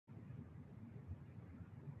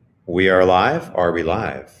We are live. Are we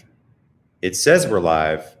live? It says we're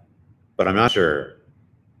live, but I'm not sure.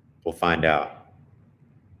 We'll find out.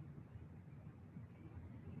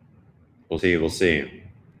 We'll see. We'll see.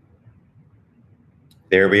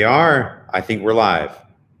 There we are. I think we're live.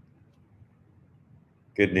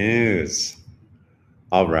 Good news.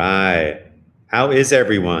 All right. How is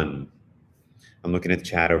everyone? I'm looking at the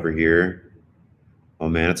chat over here. Oh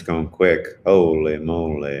man, it's going quick. Holy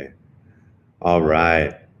moly. All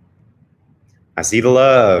right. I see the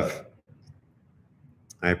love.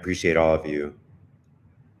 I appreciate all of you.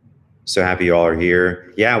 So happy you all are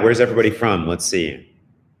here. Yeah, where's everybody from? Let's see.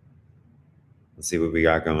 Let's see what we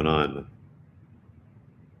got going on.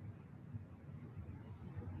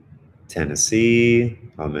 Tennessee.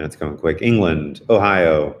 Oh man, it's going quick. England,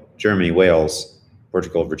 Ohio, Germany, Wales,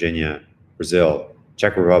 Portugal, Virginia, Brazil,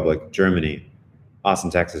 Czech Republic, Germany, Austin,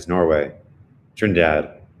 Texas, Norway,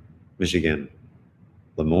 Trinidad, Michigan,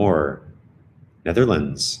 Lemoore,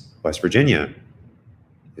 Netherlands, West Virginia,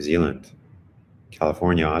 New Zealand,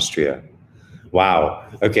 California, Austria. Wow.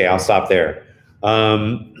 Okay, I'll stop there.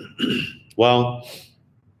 Well,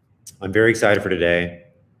 I'm very excited for today.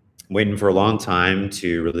 I'm waiting for a long time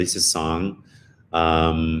to release this song.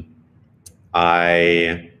 I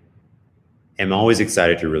am always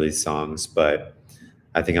excited to release songs, but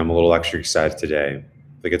I think I'm a little extra excited today.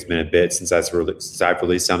 I think it's been a bit since I've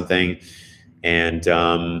released something, and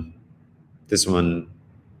this one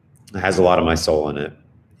has a lot of my soul in it.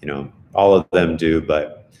 You know, all of them do,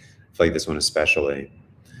 but I feel like this one especially.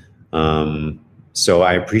 So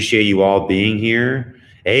I appreciate you all being here.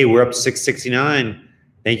 Hey, we're up to 669.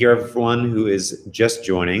 Thank you everyone who is just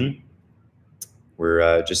joining.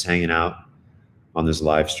 We're just hanging out on this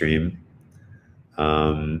live stream.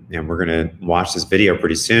 And we're going to watch this video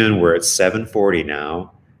pretty soon. We're at 7:40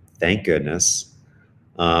 now. Thank goodness.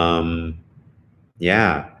 Yeah.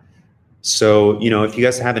 So, you know, if you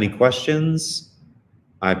guys have any questions,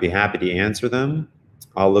 I'd be happy to answer them.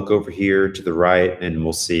 I'll look over here to the right and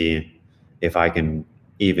we'll see if I can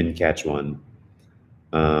even catch one.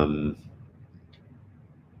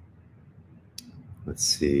 Let's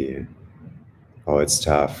see. Oh, it's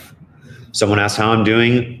tough. Someone asked how I'm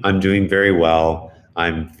doing. I'm doing very well.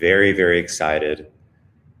 I'm very, very excited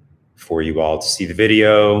for you all to see the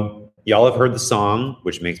video. Y'all have heard the song,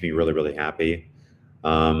 which makes me really, really happy.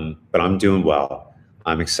 But I'm doing well.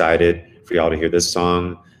 I'm excited for y'all to hear this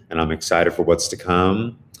song, and I'm excited for what's to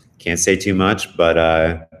come. Can't say too much, but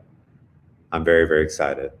I'm very, very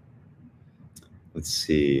excited. Let's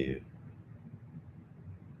see.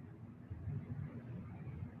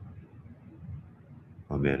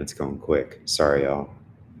 Oh man, it's going quick. Sorry, y'all.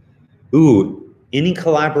 Ooh, any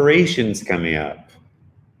collaborations coming up?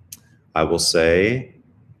 I will say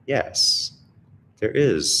yes, there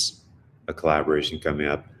is a collaboration coming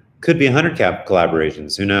up. Could be 100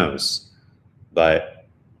 collaborations, who knows? But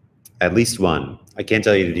at least one. I can't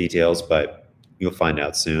tell you the details, but you'll find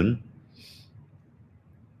out soon.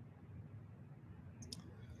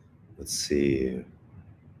 Let's see.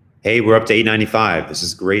 Hey, we're up to 895. This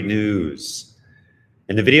is great news.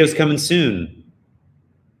 And the video's coming soon.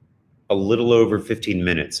 A little over 15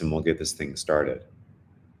 minutes and we'll get this thing started.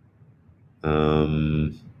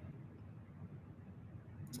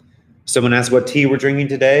 Someone asked what tea we're drinking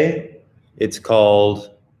today. It's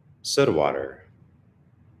called soda water.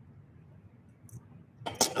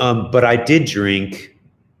 But I did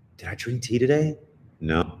I drink tea today?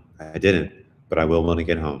 No, I didn't, but I will when I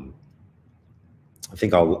get home. I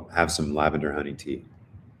think I'll have some lavender honey tea.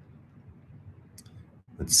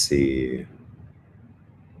 Let's see.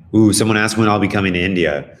 Ooh, someone asked when I'll be coming to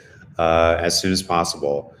India. As soon as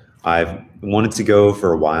possible. I've wanted to go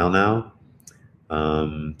for a while now.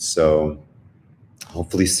 So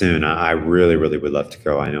hopefully soon. I really, really would love to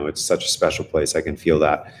go. I know it's such a special place. I can feel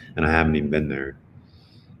that, and I haven't even been there.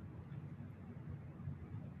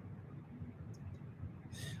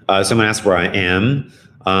 Someone asked where I am.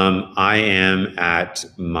 I am at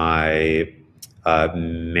my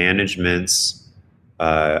management's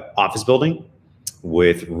office building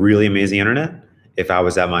with really amazing internet. If I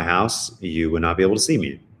was at my house, you would not be able to see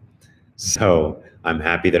me. So I'm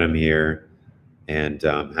happy that I'm here, and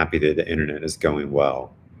I'm happy that the internet is going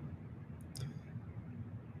well.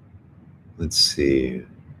 Let's see.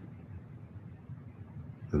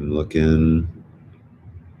 I'm looking.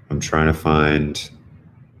 I'm trying to find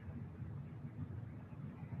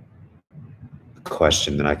a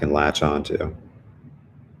question that I can latch onto.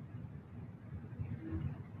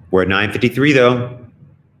 We're at 953 though.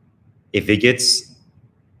 If it gets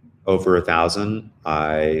over 1,000,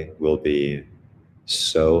 I will be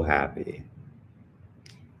so happy.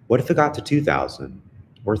 What if it got to 2,000?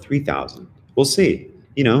 or 3,000. We'll see.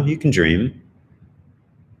 You know, you can dream.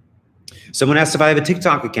 Someone asked if I have a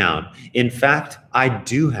TikTok account. In fact, I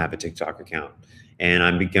do have a TikTok account, and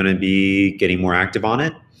I'm going to be getting more active on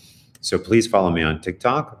it. So please follow me on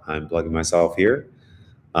TikTok. I'm plugging myself here.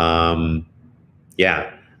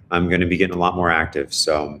 Yeah, I'm going to be getting a lot more active.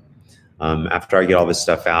 So after I get all this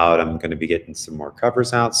stuff out, I'm going to be getting some more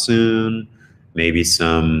covers out soon. Maybe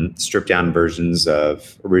some stripped down versions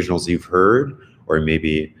of originals you've heard, or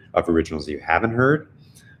maybe of originals you haven't heard.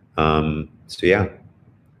 So yeah,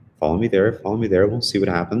 follow me there. Follow me there. We'll see what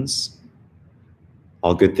happens.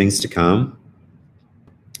 All good things to come.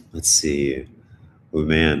 Let's see. Oh,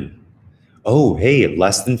 man. Oh, hey,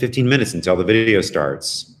 less than 15 minutes until the video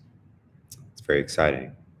starts. It's very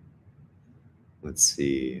exciting. Let's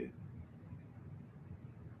see.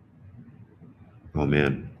 Oh,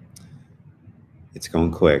 man. It's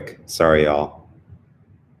going quick. Sorry, y'all.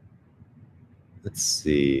 Let's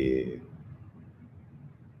see.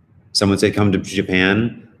 Someone say come to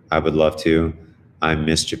Japan. I would love to. I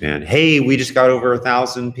miss Japan. Hey, we just got over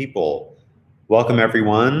 1,000 people. Welcome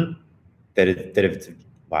everyone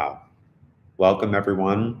wow. Welcome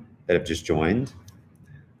everyone that have just joined.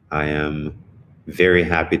 I am very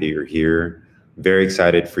happy that you're here. Very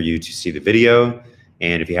excited for you to see the video.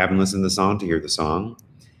 And if you haven't listened to the song, to hear the song.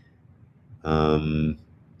 Let's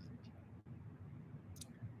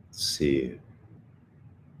see.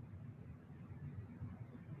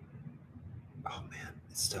 Oh man,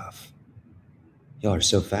 it's tough. Y'all are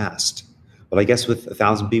so fast. But I guess with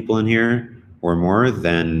 1,000 people in here or more,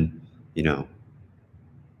 then, you know.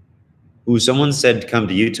 Ooh, someone said come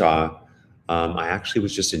to Utah. I actually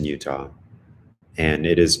was just in Utah, and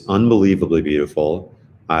it is unbelievably beautiful.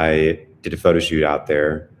 I did a photo shoot out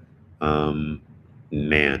there.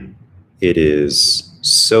 Man, it is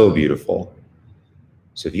so beautiful.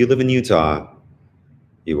 So if you live in Utah,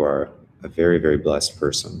 you are a very, very blessed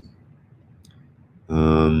person.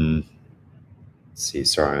 Let's see,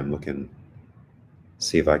 sorry, I'm looking,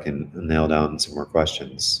 see if I can nail down some more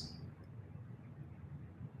questions.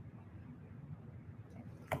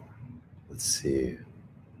 Let's see.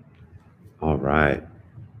 All right.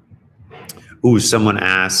 Ooh, someone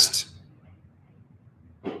asked,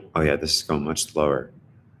 oh yeah, this is going much slower.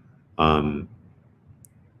 But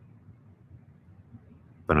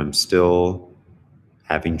I'm still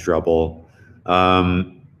having trouble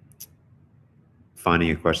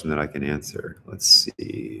finding a question that I can answer. Let's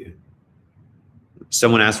see.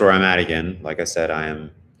 Someone asked where I'm at again. Like I said, I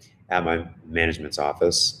am at my management's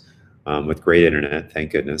office with great internet,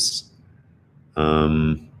 thank goodness.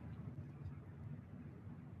 Someone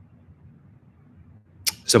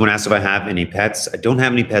asked if I have any pets. I don't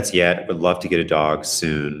have any pets yet. Would love to get a dog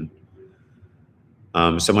soon.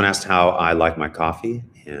 Someone asked how I like my coffee,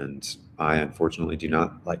 and I unfortunately do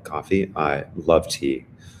not like coffee. I love tea.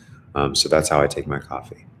 So that's how I take my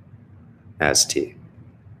coffee, as tea.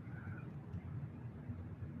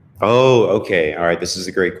 Oh, okay. All right. This is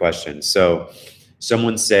a great question. So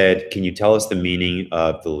someone said, can you tell us the meaning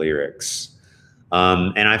of the lyrics?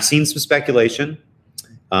 And I've seen some speculation.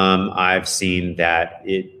 I've seen that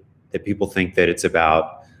that people think that it's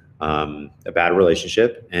about a bad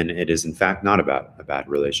relationship, and it is in fact not about a bad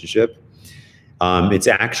relationship. It's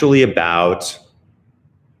actually about,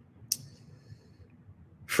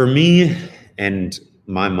 for me and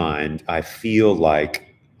my mind, I feel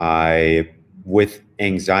like with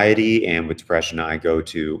anxiety and with depression, I go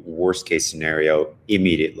to worst case scenario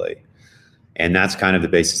immediately. And that's kind of the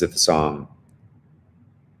basis of the song.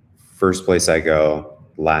 First place I go,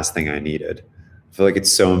 last thing I needed. I feel like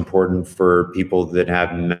it's so important for people that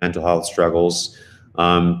have mental health struggles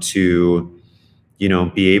to, you know,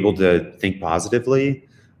 be able to think positively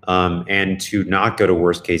and to not go to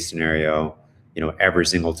worst case scenario, you know, every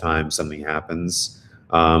single time something happens,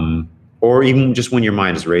 or even just when your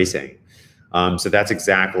mind is racing. So that's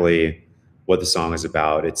exactly what the song is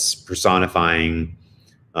about. It's personifying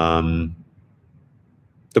the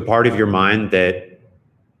part of your mind that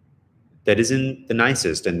isn't the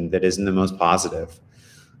nicest and that isn't the most positive.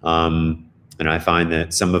 And I find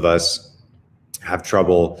that some of us have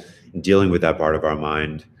trouble dealing with that part of our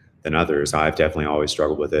mind than others. I've definitely always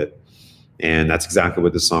struggled with it. And that's exactly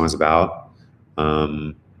what this song is about.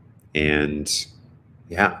 And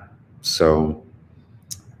yeah, so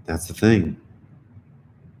that's the thing.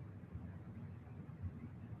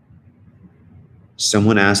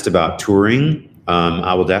 Someone asked about touring.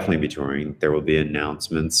 I will definitely be touring. There will be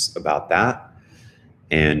announcements about that.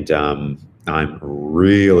 And I'm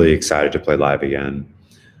really excited to play live again.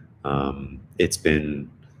 It's been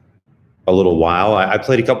a little while. I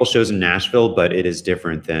played a couple shows in Nashville, but it is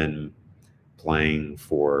different than playing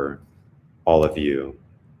for all of you.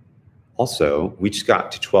 Also, we just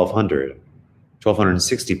got to 1,200,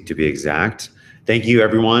 1,260 to be exact. Thank you,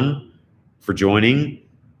 everyone, for joining.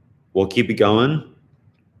 We'll keep it going.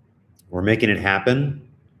 We're making it happen.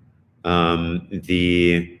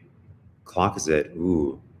 The clock is at,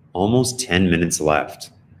 almost 10 minutes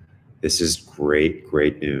left. This is great,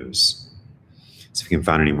 great news. See if we can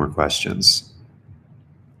find any more questions.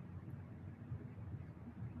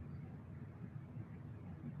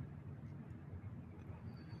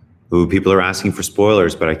 People are asking for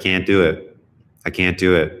spoilers, but I can't do it. I can't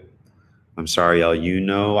do it. I'm sorry, y'all. You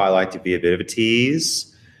know I like to be a bit of a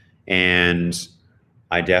tease, and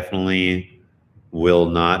I definitely will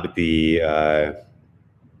not be,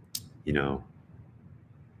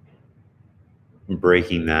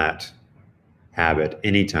 breaking that habit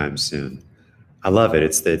anytime soon. I love it.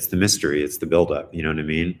 It's the mystery. It's the buildup. You know what I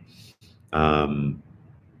mean?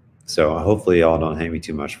 So hopefully y'all don't hate me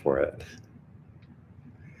too much for it.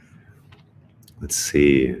 Let's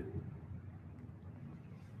see.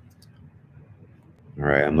 All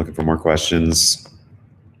right, I'm looking for more questions.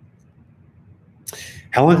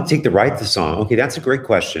 How long did it take to write the song? Okay, that's a great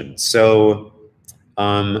question. So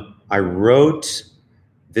I wrote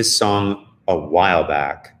this song a while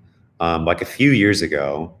back, like a few years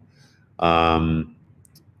ago,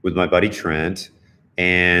 with my buddy Trent,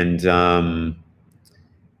 and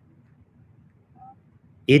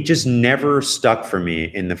it just never stuck for me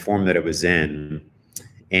in the form that it was in.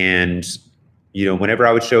 And whenever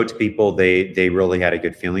I would show it to people, they really had a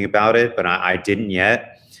good feeling about it, but I didn't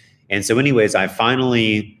yet. And so anyways, I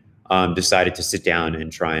finally decided to sit down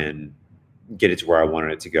and try and get it to where I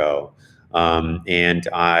wanted it to go. And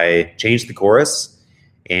I changed the chorus,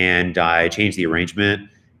 and I changed the arrangement,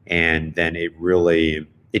 and then it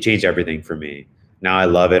changed everything for me. Now I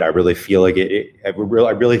love it. I really feel like I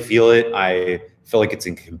really feel it. I feel like it's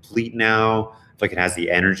incomplete now. I feel like it has the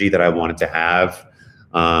energy that I want it to have.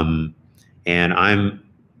 And I'm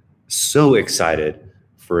so excited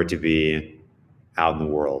for it to be out in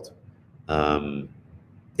the world.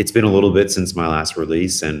 It's been a little bit since my last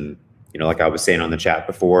release, and like I was saying on the chat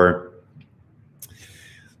before,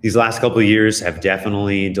 these last couple of years have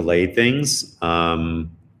definitely delayed things,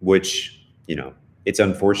 which it's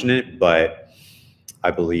unfortunate, but I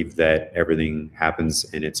believe that everything happens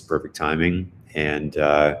in its perfect timing, and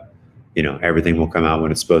everything will come out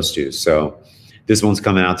when it's supposed to. So this one's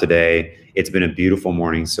coming out today. It's been a beautiful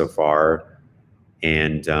morning so far,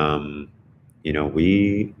 and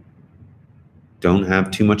we don't have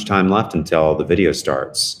too much time left until the video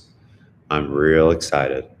starts. I'm real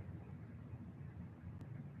excited.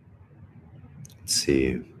 Let's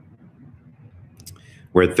see.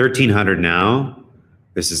 We're at 1,300 now.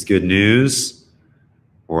 This is good news.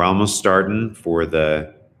 We're almost starting for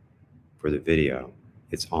the video.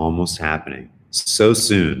 It's almost happening so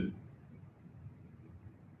soon.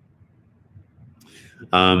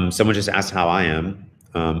 Someone just asked how I am.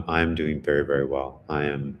 I'm doing very, very well. I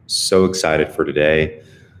am so excited for today.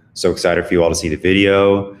 So excited for you all to see the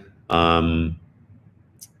video. I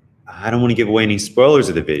don't want to give away any spoilers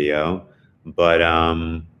of the video, but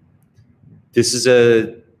it's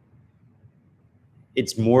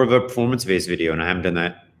more of a performance-based video, and I haven't done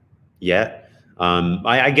that yet.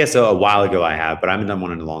 I guess a while ago I have, but I haven't done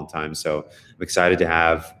one in a long time. So I'm excited to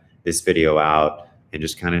have this video out and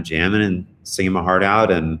just kind of jamming and singing my heart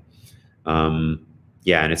out. And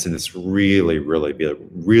yeah, and it's in this really, really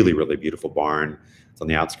beautiful barn. It's on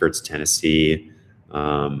the outskirts of Tennessee.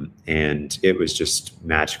 And it was just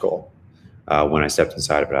magical. When I stepped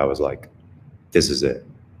inside of it, I was like, this is it.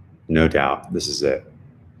 No doubt, this is it.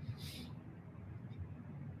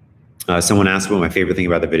 Someone asked what my favorite thing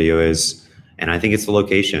about the video is, and I think it's the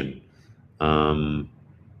location. I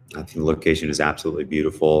think the location is absolutely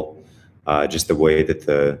beautiful. Just the way that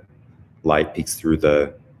the light peeks through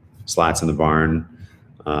the slats in the barn.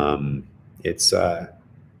 It's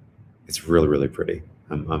really, really pretty.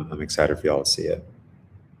 I'm excited for y'all to see it.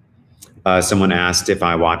 Someone asked if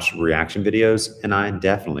I watch reaction videos, and I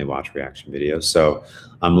definitely watch reaction videos. So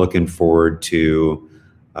I'm looking forward to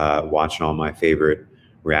watching all my favorite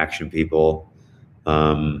reaction people.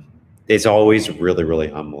 It's always really, really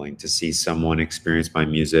humbling to see someone experience my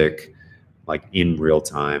music like in real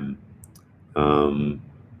time.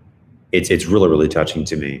 It's really, really touching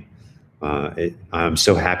to me. I'm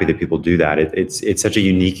so happy that people do that. It's such a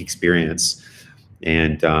unique experience.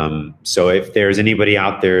 And so if there's anybody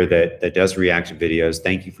out there that does reaction videos,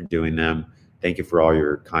 thank you for doing them. Thank you for all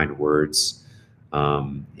your kind words.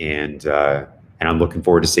 And I'm looking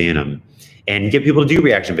forward to seeing them and get people to do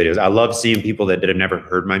reaction videos. I love seeing people that have never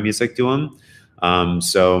heard my music do them.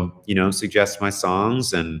 So, suggest my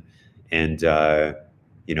songs and and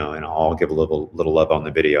I'll give a little love on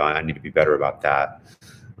the video. I need to be better about that.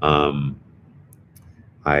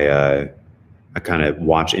 I kind of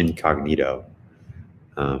watch incognito,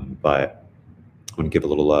 but I want to give a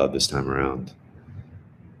little love this time around.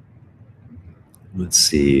 Let's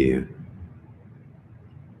see.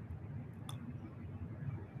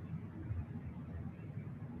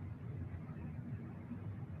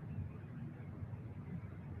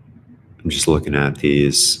 I'm just looking at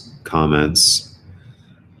these comments.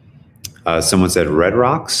 Someone said Red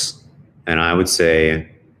Rocks, and I would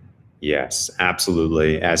say yes,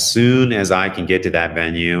 absolutely. As soon as I can get to that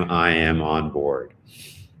venue, I am on board.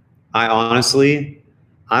 I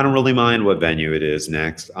don't really mind what venue it is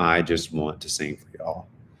next. I just want to sing for y'all.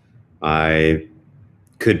 I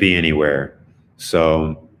could be anywhere.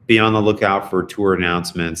 So be on the lookout for tour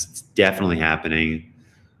announcements. It's definitely happening.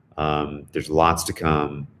 There's lots to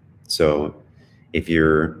come. So if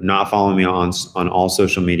you're not following me on all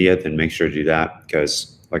social media, then make sure to do that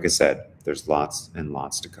because, like I said, there's lots and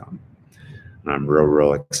lots to come. And I'm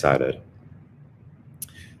real excited.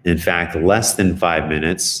 In fact, less than 5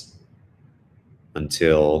 minutes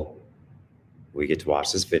until we get to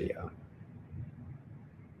watch this video.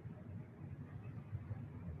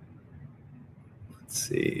 Let's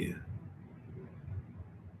see.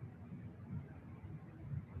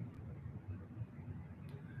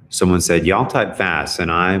 Someone said, y'all type fast,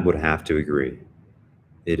 and I would have to agree.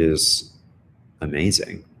 It is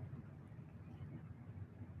amazing.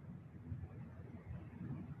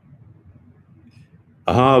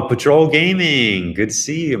 Oh, Patrol Gaming. Good to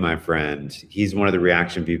see you, my friend. He's one of the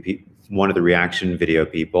reaction video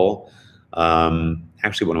people.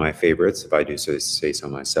 Actually, one of my favorites, if I do say so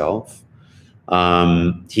myself.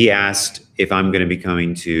 He asked if I'm going to be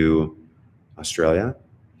coming to Australia,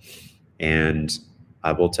 and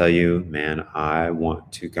I will tell you, man, I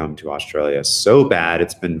want to come to Australia so bad.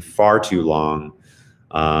 It's been far too long.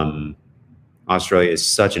 Australia is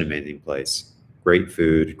such an amazing place. Great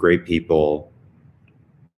food, great people.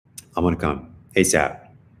 I'm going to come ASAP,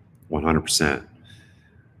 100%.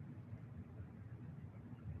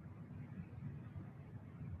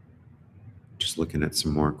 Just looking at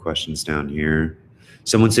some more questions down here.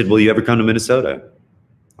 Someone said, will you ever come to Minnesota?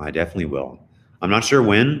 I definitely will. I'm not sure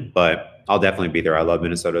when, but I'll definitely be there. I love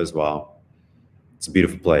Minnesota as well. It's a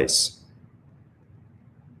beautiful place.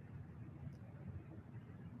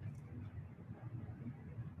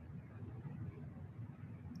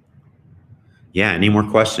 Yeah, any more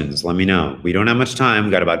questions? Let me know. We don't have much time.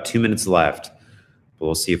 We got about 2 minutes left, but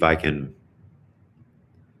we'll see if I can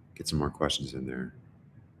get some more questions in there.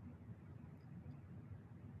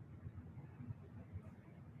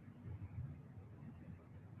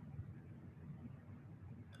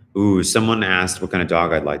 Ooh, someone asked what kind of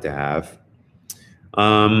dog I'd like to have.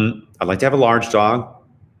 I'd like to have a large dog.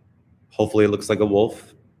 Hopefully it looks like a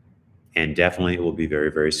wolf. And definitely it will be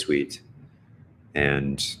very sweet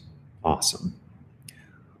and awesome.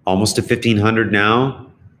 Almost to 1,500 now.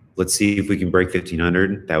 Let's see if we can break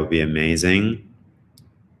 1,500. That would be amazing.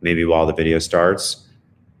 Maybe while the video starts.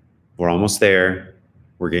 We're almost there.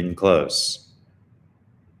 We're getting close.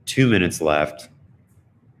 2 minutes left.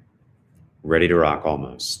 Ready to rock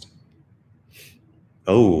almost.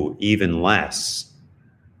 Oh, even less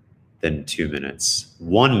than 2 minutes.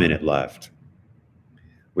 1 minute left.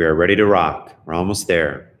 We are ready to rock. We're almost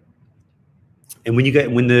there. And when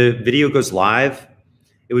the video goes live,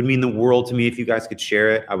 it would mean the world to me if you guys could share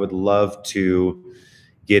it. I would love to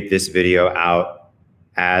get this video out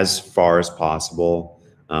as far as possible.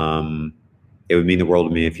 It would mean the world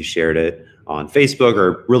to me if you shared it on Facebook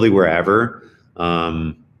or really wherever.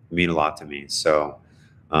 Mean a lot to me. So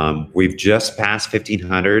we've just passed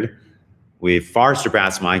 1,500. We've far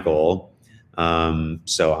surpassed my goal.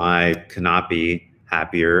 So I cannot be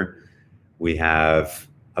happier. We have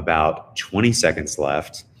about 20 seconds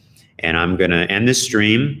left and I'm going to end this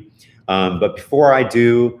stream. But before I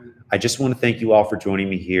do, I just want to thank you all for joining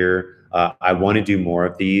me here. I want to do more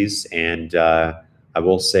of these and I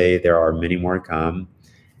will say there are many more to come.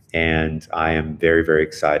 And I am very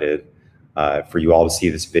excited for you all to see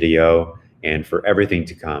this video and for everything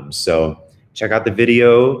to come. So check out the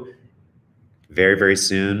video very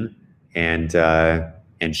soon and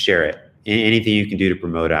share it. Anything you can do to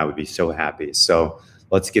promote it, I would be so happy. So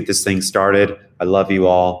let's get this thing started. I love you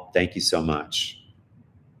all. Thank you so much.